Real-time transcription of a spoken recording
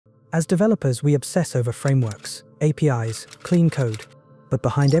As developers, we obsess over frameworks, APIs, clean code. But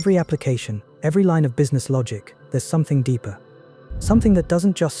behind every application, every line of business logic, there's something deeper. Something that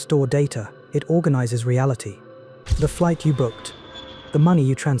doesn't just store data, it organizes reality. The flight you booked, the money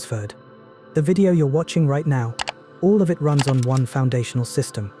you transferred, the video you're watching right now, all of it runs on one foundational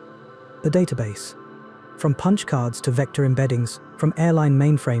system: the database. From punch cards to vector embeddings, from airline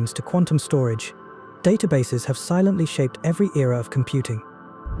mainframes to quantum storage, databases have silently shaped every era of computing.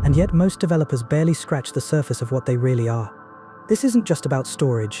 And yet most developers barely scratch the surface of what they really are. This isn't just about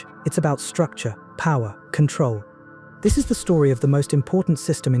storage, it's about structure, power, control. This is the story of the most important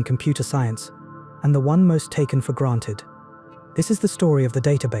system in computer science, and the one most taken for granted. This is the story of the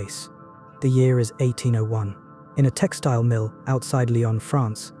database. The year is 1801. In a textile mill outside Lyon,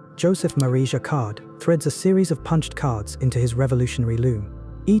 France, Joseph-Marie Jacquard threads a series of punched cards into his revolutionary loom.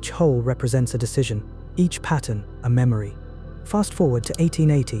 Each hole represents a decision, each pattern a memory. Fast forward to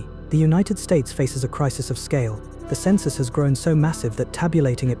 1880, the United States faces a crisis of scale. The census has grown so massive that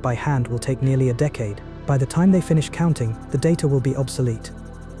tabulating it by hand will take nearly a decade. By the time they finish counting, the data will be obsolete.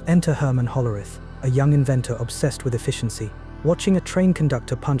 Enter Herman Hollerith, a young inventor obsessed with efficiency. Watching a train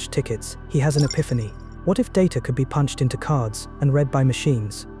conductor punch tickets, he has an epiphany. What if data could be punched into cards and read by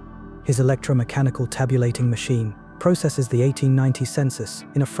machines? His electromechanical tabulating machine processes the 1890 census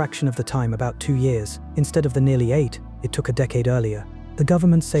in a fraction of the time, about 2 years. Instead of the nearly 8 it took a decade earlier. The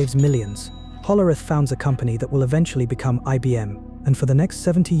government saves millions. Hollerith founds a company that will eventually become IBM, and for the next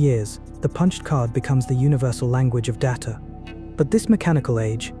 70 years, the punched card becomes the universal language of data. But this mechanical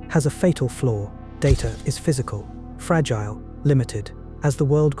age has a fatal flaw. Data is physical, fragile, limited. As the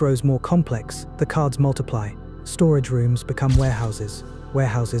world grows more complex, the cards multiply. Storage rooms become warehouses.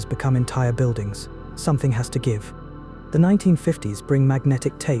 Warehouses become entire buildings. Something has to give. The 1950s bring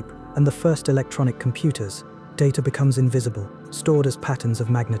magnetic tape and the first electronic computers. Data becomes invisible, stored as patterns of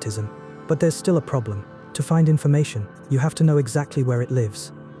magnetism. But there's still a problem. To find information, you have to know exactly where it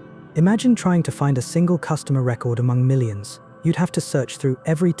lives. Imagine trying to find a single customer record among millions. You'd have to search through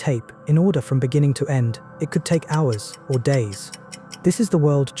every tape in order from beginning to end. It could take hours or days. This is the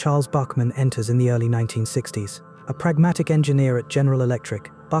world Charles Buchman enters in the early 1960s. A pragmatic engineer at General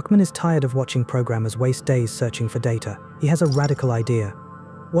Electric, Buchman is tired of watching programmers waste days searching for data. He has a radical idea.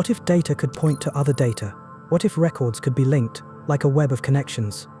 What if data could point to other data? What if records could be linked, like a web of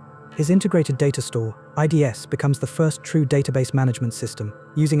connections? His integrated data store, IDS, becomes the first true database management system,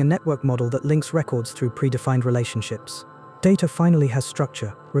 using a network model that links records through predefined relationships. Data finally has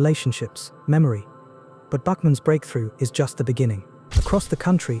structure, relationships, memory. But Buchman's breakthrough is just the beginning. Across the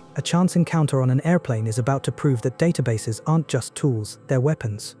country, a chance encounter on an airplane is about to prove that databases aren't just tools, they're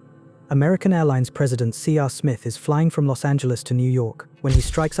weapons. American Airlines President C.R. Smith is flying from Los Angeles to New York when he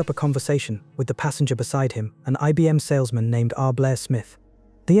strikes up a conversation with the passenger beside him, an IBM salesman named R. Blair Smith.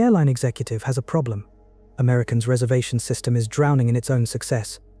 The airline executive has a problem. American's reservation system is drowning in its own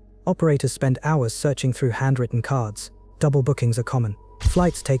success. Operators spend hours searching through handwritten cards. Double bookings are common.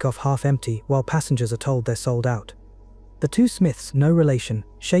 Flights take off half empty while passengers are told they're sold out. The two Smiths, no relation,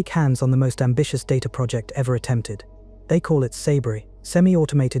 shake hands on the most ambitious data project ever attempted. They call it SABRE,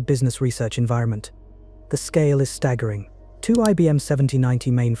 Semi-Automated Business Research Environment. The scale is staggering. 2 IBM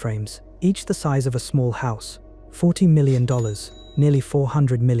 7090 mainframes, each the size of a small house. $40 million, nearly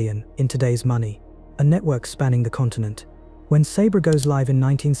 $400 million in today's money. A network spanning the continent. When SABRE goes live in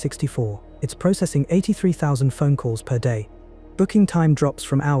 1964, it's processing 83,000 phone calls per day. Booking time drops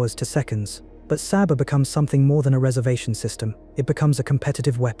from hours to seconds. But SABRE becomes something more than a reservation system. It becomes a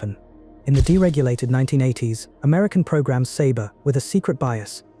competitive weapon. In the deregulated 1980s, American programs SABRE with a secret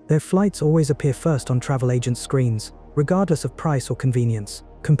bias. Their flights always appear first on travel agents' screens, regardless of price or convenience.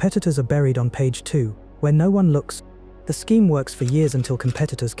 Competitors are buried on page 2, where no one looks. The scheme works for years until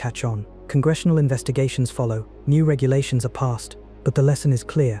competitors catch on. Congressional investigations follow, new regulations are passed. But the lesson is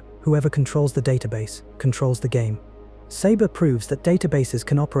clear: whoever controls the database controls the game. SABRE proves that databases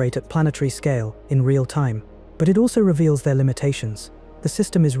can operate at planetary scale, in real time, but it also reveals their limitations. The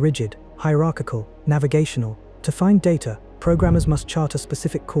system is rigid, hierarchical, navigational. To find data, programmers must chart a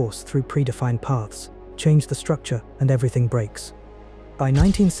specific course through predefined paths. Change the structure, and everything breaks. By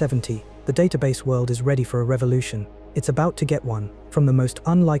 1970, the database world is ready for a revolution. It's about to get one, from the most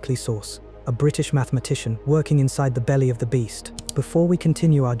unlikely source, a British mathematician working inside the belly of the beast. Before we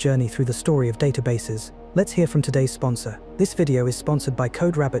continue our journey through the story of databases, let's hear from today's sponsor. This video is sponsored by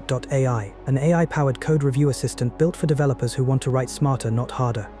CodeRabbit.ai, an AI-powered code review assistant built for developers who want to write smarter, not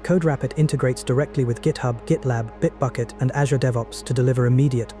harder. CodeRabbit integrates directly with GitHub, GitLab, Bitbucket, and Azure DevOps to deliver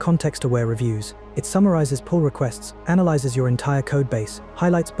immediate, context-aware reviews. It summarizes pull requests, analyzes your entire codebase,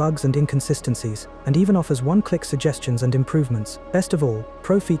 highlights bugs and inconsistencies, and even offers one-click suggestions and improvements. Best of all,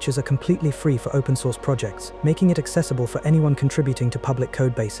 Pro features are completely free for open-source projects, making it accessible for anyone contributing to public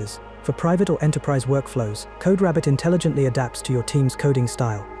codebases. For private or enterprise workflows, CodeRabbit intelligently adapts to your team's coding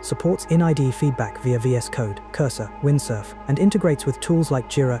style, supports in-IDE feedback via VS Code, Cursor, Windsurf, and integrates with tools like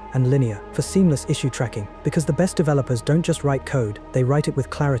Jira and Linear for seamless issue tracking. Because the best developers don't just write code, they write it with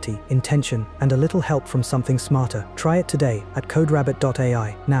clarity, intention, and a little help from something smarter. Try it today at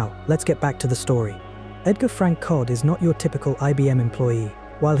CodeRabbit.ai. Now, let's get back to the story. Edgar Frank Codd is not your typical IBM employee.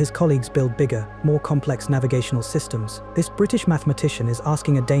 While his colleagues build bigger, more complex navigational systems, this British mathematician is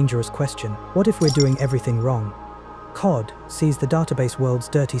asking a dangerous question: what if we're doing everything wrong? Codd sees the database world's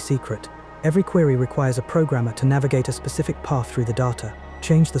dirty secret. Every query requires a programmer to navigate a specific path through the data,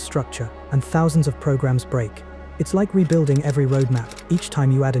 change the structure, and thousands of programs break. It's like rebuilding every roadmap each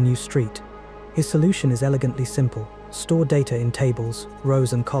time you add a new street. His solution is elegantly simple: store data in tables,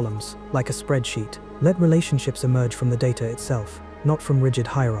 rows and columns, like a spreadsheet. Let relationships emerge from the data itself, not from rigid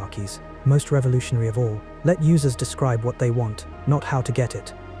hierarchies. Most revolutionary of all, let users describe what they want, not how to get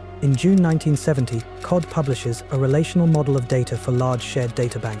it. In June 1970, Codd publishes a relational model of data for large shared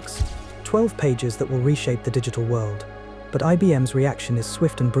data banks. 12 pages that will reshape the digital world. But IBM's reaction is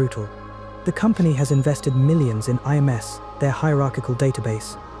swift and brutal. The company has invested millions in IMS, their hierarchical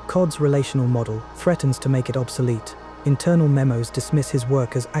database. Codd's relational model threatens to make it obsolete. Internal memos dismiss his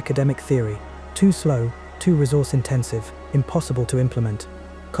work as academic theory. Too slow, too resource-intensive, impossible to implement.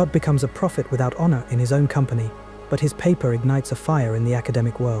 Codd becomes a prophet without honor in his own company, but his paper ignites a fire in the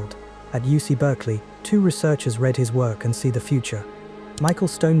academic world. At UC Berkeley, 2 researchers read his work and see the future. Michael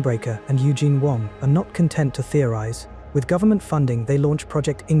Stonebreaker and Eugene Wong are not content to theorize. With government funding, they launch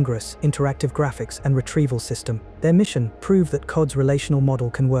Project Ingress, interactive graphics and retrieval system. Their mission: prove that Codd's relational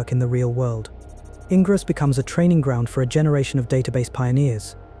model can work in the real world. Ingress becomes a training ground for a generation of database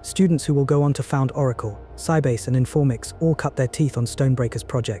pioneers. Students who will go on to found Oracle, Sybase and Informix all cut their teeth on Stonebreaker's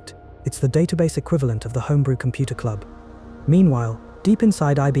project. It's the database equivalent of the Homebrew Computer Club. Meanwhile, deep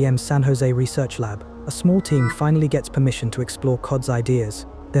inside IBM's San Jose Research Lab, a small team finally gets permission to explore Codd's ideas.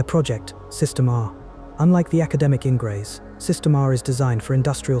 Their project, System R. Unlike the academic Ingress, System R is designed for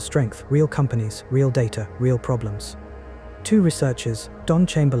industrial strength, real companies, real data, real problems. 2 researchers, Don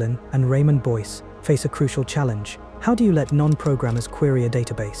Chamberlain and Raymond Boyce, face a crucial challenge. How do you let non-programmers query a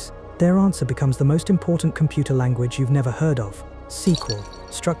database? Their answer becomes the most important computer language you've never heard of: SQL,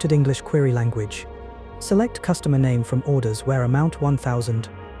 Structured English Query Language. Select customer name from orders where amount 1000.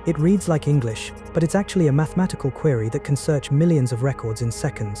 It reads like English, but it's actually a mathematical query that can search millions of records in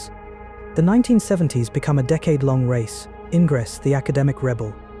seconds. The 1970s become a decade-long race. Ingress, the academic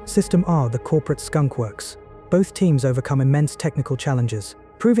rebel; System R, the corporate skunkworks. Both teams overcome immense technical challenges,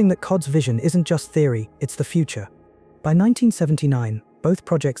 proving that Codd's vision isn't just theory, it's the future. By 1979, both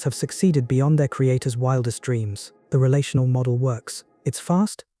projects have succeeded beyond their creators' wildest dreams. The relational model works. It's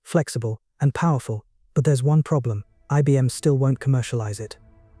fast, flexible, and powerful. But there's one problem: IBM still won't commercialize it.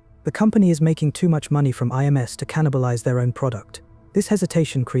 The company is making too much money from IMS to cannibalize their own product. This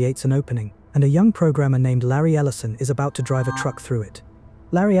hesitation creates an opening, and a young programmer named Larry Ellison is about to drive a truck through it.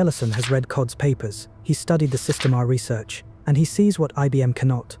 Larry Ellison has read Codd's papers, he's studied the System R research, and he sees what IBM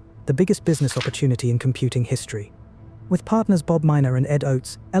cannot: the biggest business opportunity in computing history. With partners Bob Miner and Ed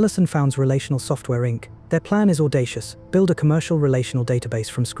Oates, Ellison founds Relational Software Inc. Their plan is audacious: build a commercial relational database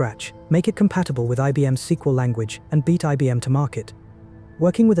from scratch, make it compatible with IBM's SQL language, and beat IBM to market.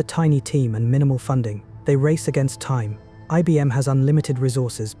 Working with a tiny team and minimal funding, they race against time. IBM has unlimited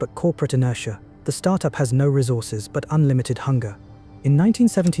resources but corporate inertia. The startup has no resources but unlimited hunger. In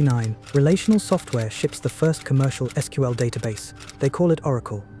 1979, Relational Software ships the first commercial SQL database. They call it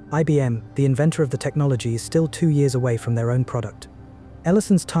Oracle. IBM, the inventor of the technology, is still 2 years away from their own product.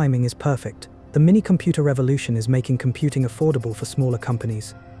 Ellison's timing is perfect. The mini-computer revolution is making computing affordable for smaller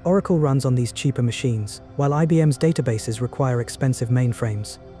companies. Oracle runs on these cheaper machines, while IBM's databases require expensive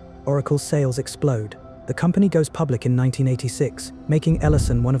mainframes. Oracle's sales explode. The company goes public in 1986, making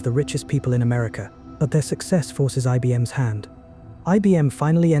Ellison one of the richest people in America. But their success forces IBM's hand. IBM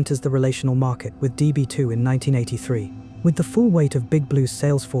finally enters the relational market with DB2 in 1983. With the full weight of Big Blue's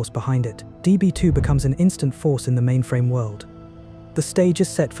sales force behind it, DB2 becomes an instant force in the mainframe world. The stage is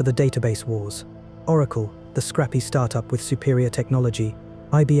set for the database wars. Oracle, the scrappy startup with superior technology;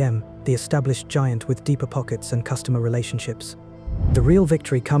 IBM, the established giant with deeper pockets and customer relationships. The real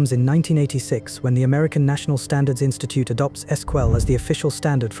victory comes in 1986 when the American National Standards Institute adopts SQL as the official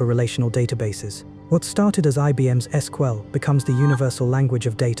standard for relational databases. What started as IBM's SQL becomes the universal language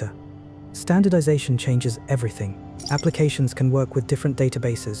of data. Standardization changes everything. Applications can work with different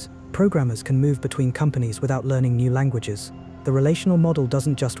databases. Programmers can move between companies without learning new languages. The relational model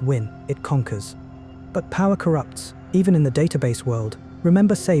doesn't just win, it conquers. But power corrupts, even in the database world.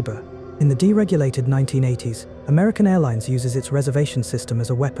 Remember SABRE? In the deregulated 1980s, American Airlines uses its reservation system as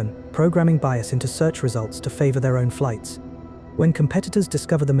a weapon, programming bias into search results to favor their own flights. When competitors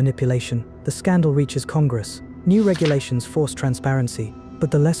discover the manipulation, the scandal reaches Congress. New regulations force transparency,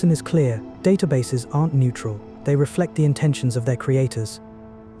 but the lesson is clear: databases aren't neutral. They reflect the intentions of their creators.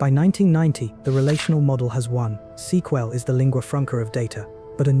 By 1990, the relational model has won. SQL is the lingua franca of data.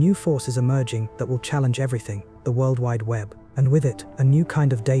 But a new force is emerging that will challenge everything: the World Wide Web. And with it, a new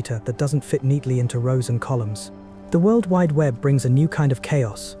kind of data that doesn't fit neatly into rows and columns. The World Wide Web brings a new kind of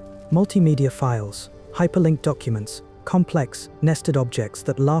chaos: multimedia files, hyperlinked documents, complex, nested objects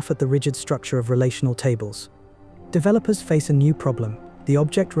that laugh at the rigid structure of relational tables. Developers face a new problem: the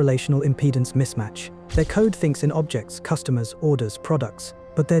object-relational impedance mismatch. Their code thinks in objects, customers, orders, products,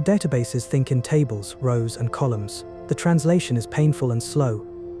 but their databases think in tables, rows, and columns. The translation is painful and slow.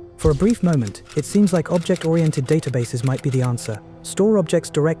 For a brief moment, it seems like object-oriented databases might be the answer. Store objects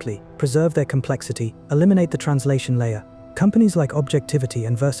directly, preserve their complexity, eliminate the translation layer. Companies like Objectivity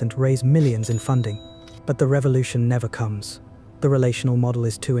and Versant raise millions in funding. But the revolution never comes. The relational model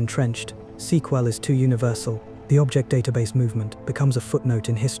is too entrenched. SQL is too universal. The object database movement becomes a footnote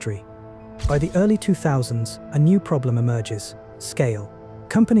in history. By the early 2000s, a new problem emerges: scale.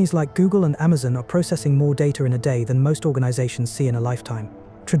 Companies like Google and Amazon are processing more data in a day than most organizations see in a lifetime.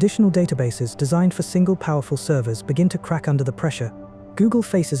 Traditional databases designed for single powerful servers begin to crack under the pressure. Google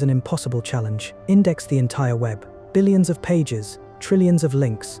faces an impossible challenge: index the entire web. Billions of pages, trillions of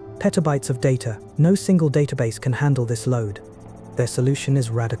links, petabytes of data. No single database can handle this load. Their solution is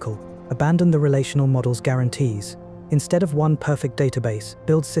radical: abandon the relational model's guarantees. Instead of one perfect database,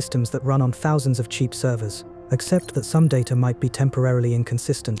 build systems that run on thousands of cheap servers. Accept that some data might be temporarily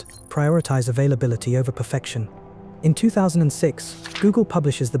inconsistent. Prioritize availability over perfection. In 2006, Google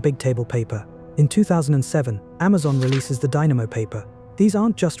publishes the Big Table paper. In 2007, Amazon releases the Dynamo paper. These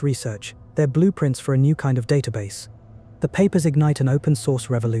aren't just research, they're blueprints for a new kind of database. The papers ignite an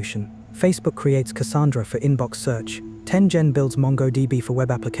open-source revolution. Facebook creates Cassandra for inbox search. 10gen builds MongoDB for web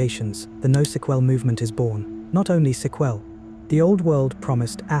applications. The NoSQL movement is born. Not only SQL. The old world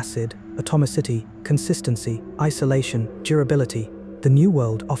promised ACID, atomicity, consistency, isolation, durability. The new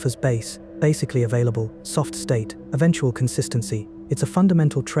world offers basically available, soft state, eventual consistency. It's a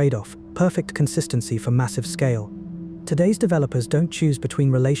fundamental trade-off: perfect consistency for massive scale. Today's developers don't choose between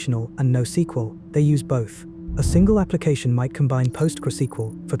relational and NoSQL, they use both. A single application might combine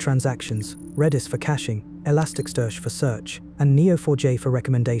PostgreSQL for transactions, Redis for caching, Elasticsearch for search, and Neo4j for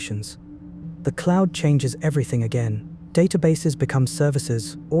recommendations. The cloud changes everything again. Databases become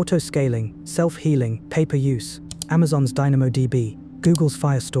services: auto-scaling, self-healing, pay-per-use. Amazon's DynamoDB, Google's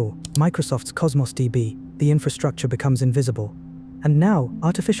Firestore, Microsoft's Cosmos DB. The infrastructure becomes invisible. And now,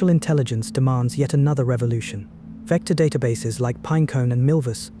 artificial intelligence demands yet another revolution. Vector databases like Pinecone and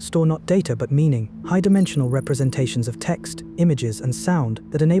Milvus store not data but meaning, high-dimensional representations of text, images, and sound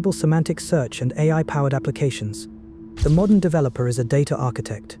that enable semantic search and AI-powered applications. The modern developer is a data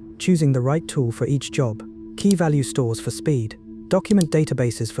architect, choosing the right tool for each job. Key value stores for speed, document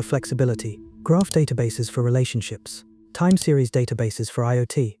databases for flexibility, graph databases for relationships, time series databases for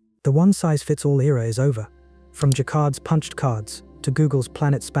IoT. The one-size-fits-all era is over. From Jacquard's punched cards to Google's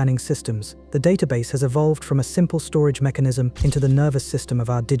planet-spanning systems, the database has evolved from a simple storage mechanism into the nervous system of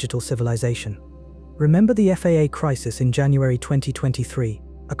our digital civilization. Remember the FAA crisis in January 2023?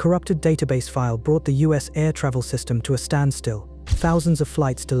 A corrupted database file brought the US air travel system to a standstill. Thousands of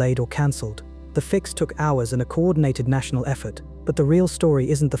flights delayed or cancelled. The fix took hours and a coordinated national effort. But the real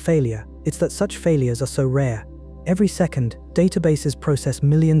story isn't the failure, it's that such failures are so rare. Every second, databases process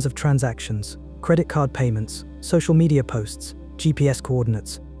millions of transactions: credit card payments, social media posts, GPS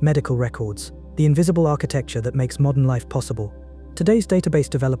coordinates, medical records, the invisible architecture that makes modern life possible. Today's database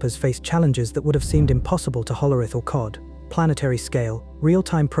developers face challenges that would have seemed impossible to Hollerith or COD: planetary scale,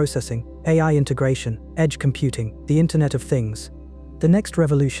 real-time processing, AI integration, edge computing, the Internet of Things. The next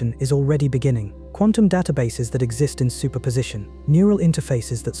revolution is already beginning: quantum databases that exist in superposition, neural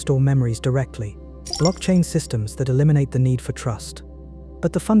interfaces that store memories directly, blockchain systems that eliminate the need for trust.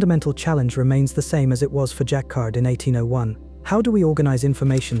 But the fundamental challenge remains the same as it was for Jacquard in 1801. How do we organize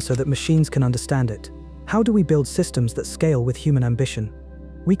information so that machines can understand it? How do we build systems that scale with human ambition?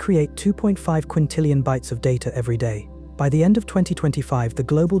 We create 2.5 quintillion bytes of data every day. By the end of 2025, the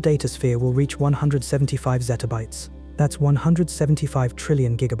global datasphere will reach 175 zettabytes. That's 175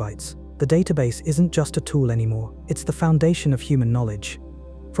 trillion gigabytes. The database isn't just a tool anymore, it's the foundation of human knowledge.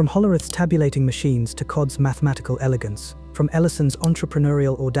 From Hollerith's tabulating machines to Codd's mathematical elegance, from Ellison's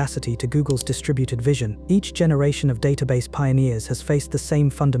entrepreneurial audacity to Google's distributed vision, each generation of database pioneers has faced the same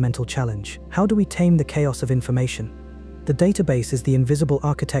fundamental challenge. How do we tame the chaos of information? The database is the invisible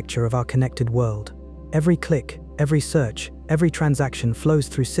architecture of our connected world. Every click, every search, every transaction flows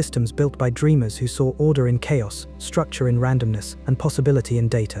through systems built by dreamers who saw order in chaos, structure in randomness, and possibility in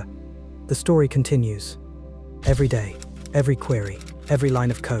data. The story continues. Every day, every query, every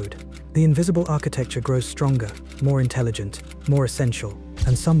line of code, the invisible architecture grows stronger, more intelligent, more essential,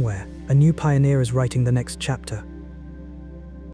 and somewhere, a new pioneer is writing the next chapter.